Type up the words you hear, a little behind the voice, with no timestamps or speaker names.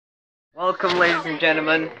Welcome, ladies and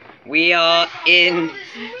gentlemen. We are in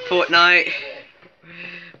Fortnite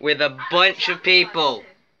with a bunch of people.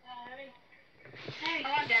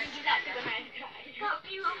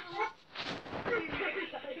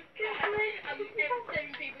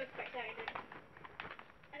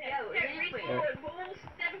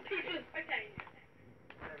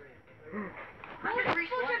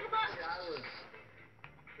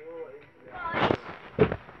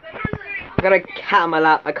 I got a cat on my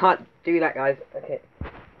lap. I can't do that, guys. Okay.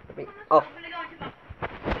 Let me off.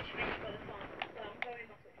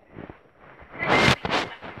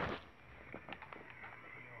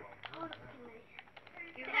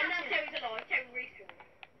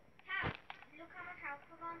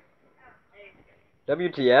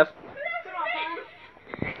 WTF?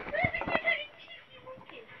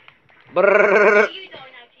 Brrr.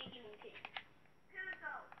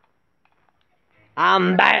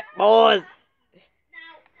 I'm back, boys.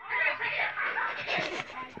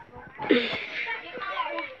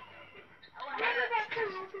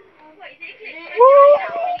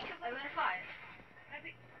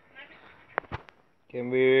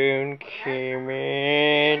 Come in, come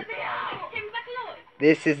in.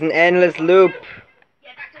 This is an endless loop.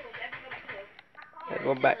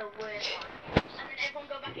 Go back.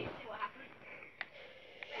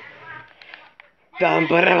 Bum,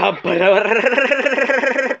 ba-da, ba-da.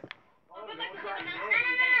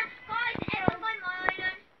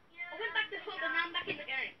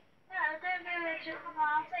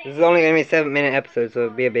 This is only going to be a 7-minute episode, so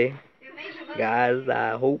BB. Guys,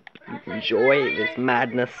 I hope you enjoy this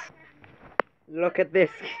madness. Look at this.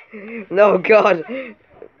 No, God.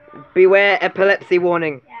 Beware epilepsy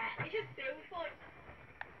warning.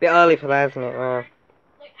 Bit early for that, isn't it? Wow.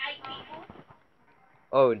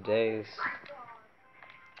 Oh, days.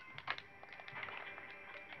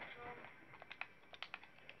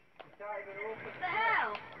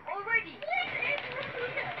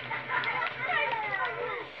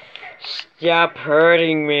 Stop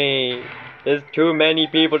hurting me. There's too many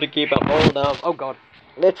people to keep a hold of. Oh, God.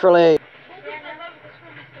 Literally.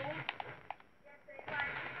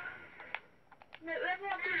 No,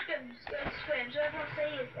 everyone just go swim, so everyone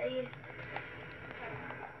stays.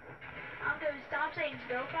 I'm going to stop saying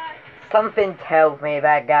to go back. Something tells me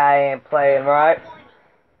that guy ain't playing right.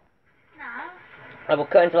 No. I will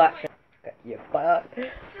cut into action. You fuck.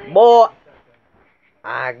 Boy!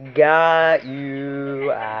 I got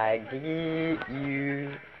you. I get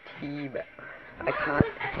you. T-bag. I can't.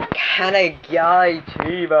 Can a guy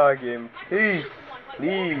T-bag him? Please.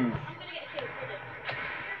 Please.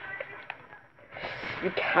 You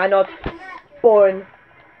cannot spawn.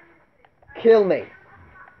 Kill me.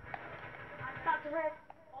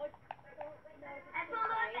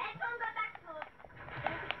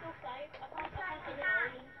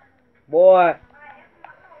 Boy.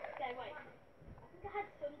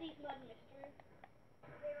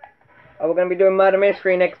 Oh, we're gonna be doing murder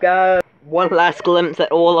mystery next, guys. One last glimpse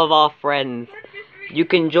at all of our friends. You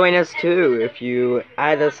can join us too if you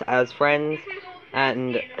add us as friends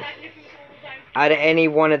and add any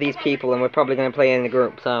one of these people, and we're probably gonna play in the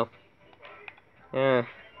group. So, yeah,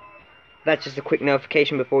 that's just a quick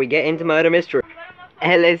notification before we get into murder mystery.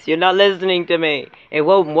 Ellis, you're not listening to me. It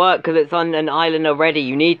won't work because it's on an island already.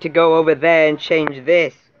 You need to go over there and change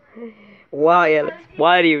this. Why, Ellis?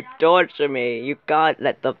 Why do you torture me? You can't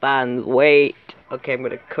let the fans wait. Okay, I'm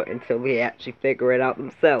gonna cut until we actually figure it out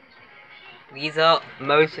themselves. These are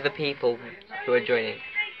most of the people who are joining.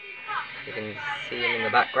 You can see them in the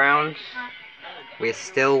background. We're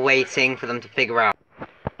still waiting for them to figure out.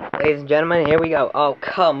 Ladies and gentlemen, here we go. Oh,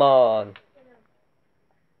 come on.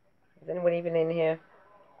 Is anyone even in here?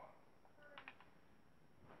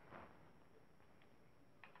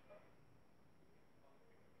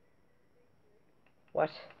 What?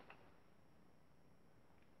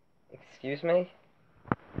 Excuse me?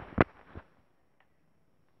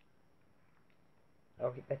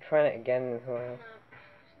 Oh, they're trying it again as well.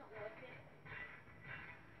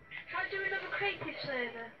 Try to do another creative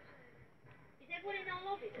server. Is everyone in our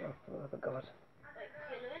lobby? Oh, for God.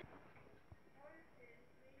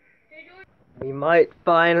 We might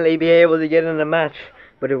finally be able to get in a match,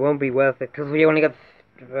 but it won't be worth it, because we only got...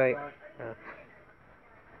 Right.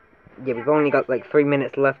 Yeah, we've only got like 3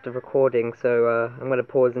 minutes left of recording, so I'm gonna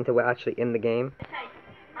pause until we're actually in the game.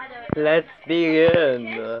 Let's begin!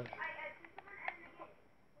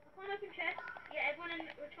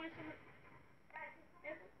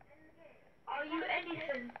 Are you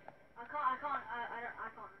anything? I can't understand.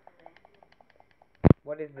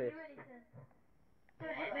 What is this?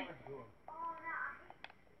 Don't hit me.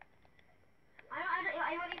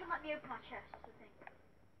 I won't even let me open my chest, that's the thing.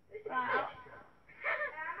 Right,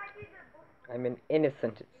 I'm an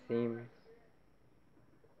innocent, it seems.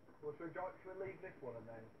 Well, should we actually leave this one and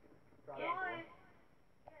then try Yeah. that one?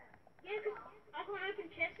 Yeah, because I can't open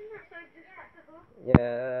chest and that, so I just have to hook.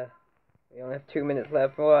 Yeah. We only have 2 minutes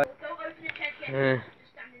left. What? Don't open the chest yet. Uh.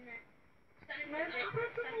 Just stand in there. Stand in there.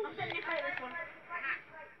 I'm standing in front of this one.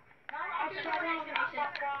 I'll stand right next to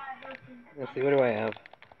Mason. Let's see, what do I have?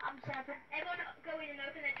 I'm seven. Everyone go in and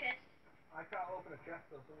open their chest. I can't open a chest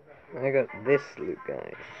though, someone has to. I got this loot,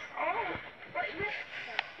 guys. Oh! Wait, look.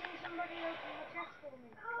 Can somebody open the chest for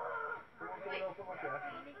me? Someone open my chest.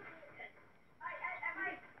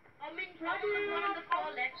 I'm in one on the far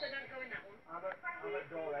left, so don't go in that one. I'm at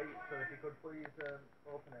door 8, so if you could please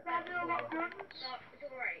open it. Door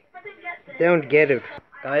 8. I didn't get this. Don't get it.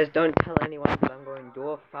 Guys, don't tell anyone that I'm going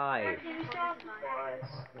door 5.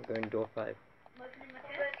 I'm going door 5. I'm opening my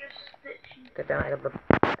chest. Get down, I got the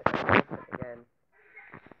again.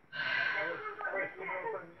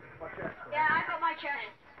 Yeah, I got my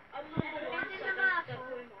chest. I'm number 1, so don't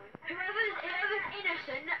go in mine. Whoever's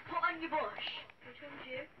innocent, put on your bush. Which one's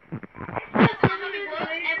you?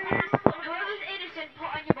 Whoever's innocent, put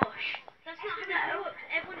on your bush. That's not how that works.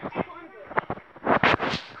 Everyone has to put on a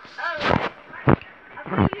bush. Oh, I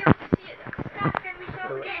thought you have to see it. Can we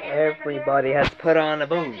start again? Everybody has put on a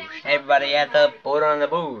boosh. Everybody has to put on a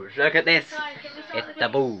boosh. Look at this. It's the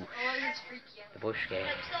boosh. The bush game. No.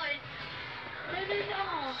 I'm in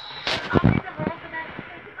the hole for that.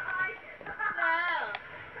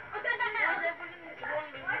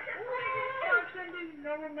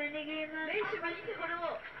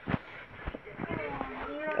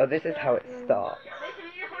 Oh, this is how it starts. Mason,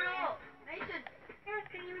 you need to huddle up. Mason. Yeah,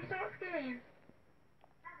 can you restart the game?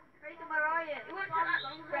 Mason, where are you? It won't take that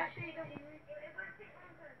long.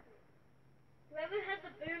 Whoever has the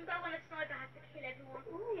boom bow and a sniper has to kill everyone.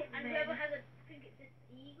 And whoever has a, I think it's an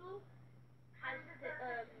eagle, has the,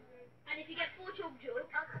 and if you get 4 chug jugs,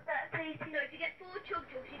 no, if you get 4 chug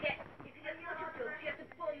jugs, you have to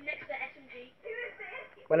put them next to the SMG.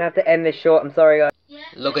 We're gonna have to end this short, I'm sorry guys.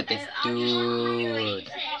 Look at this dude.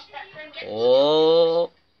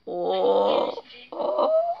 Oh.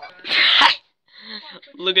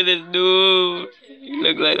 Look at this dude. He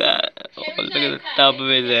looks like that. Oh, look at the top of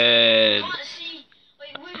his head.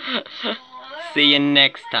 See you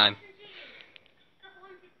next time.